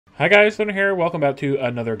Hi guys, Lunar here, welcome back to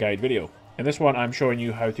another guide video. In this one I'm showing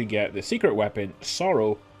you how to get the secret weapon,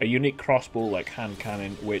 Sorrow, a unique crossbow-like hand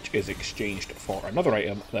cannon which is exchanged for another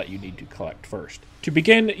item that you need to collect first. To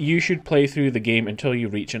begin, you should play through the game until you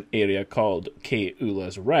reach an area called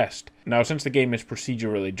Kaeula's Rest. Now since the game is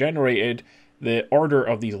procedurally generated, the order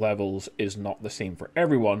of these levels is not the same for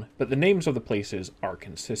everyone, but the names of the places are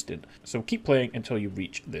consistent, so keep playing until you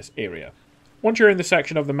reach this area. Once you're in the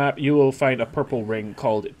section of the map, you will find a purple ring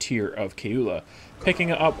called Tear of Kaeula. Picking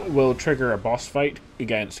it up will trigger a boss fight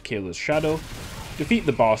against Kaeula's shadow. Defeat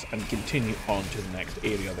the boss and continue on to the next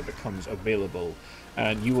area that becomes available,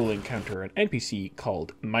 and you will encounter an NPC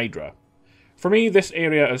called Meidra. For me, this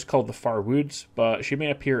area is called the Far Woods, but she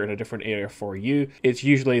may appear in a different area for you. It's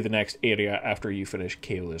usually the next area after you finish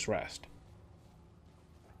Kaeula's Rest.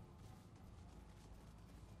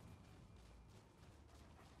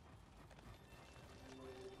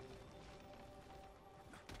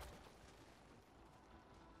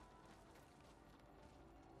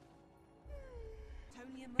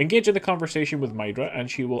 Engage in the conversation with Meidra and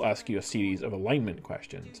she will ask you a series of alignment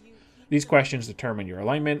questions. These questions determine your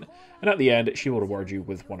alignment, and at the end she will reward you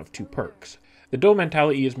with one of two perks. The Doe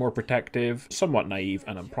mentality is more protective, somewhat naive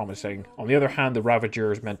and unpromising. On the other hand, the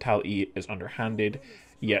Ravager's mentality is underhanded,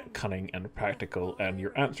 yet cunning and practical, and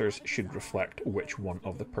your answers should reflect which one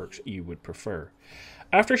of the perks you would prefer.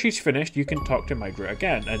 After she's finished, you can talk to Meidra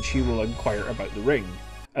again, and she will inquire about the ring.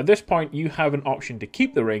 At this point, you have an option to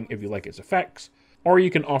keep the ring if you like its effects, or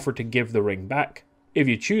you can offer to give the ring back. If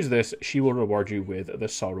you choose this, she will reward you with the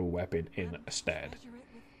Sorrow weapon instead.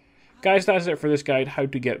 Guys, that's it for this guide, how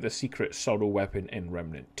to get the secret Sorrow weapon in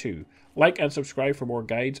Remnant 2. Like and subscribe for more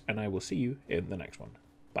guides, and I will see you in the next one.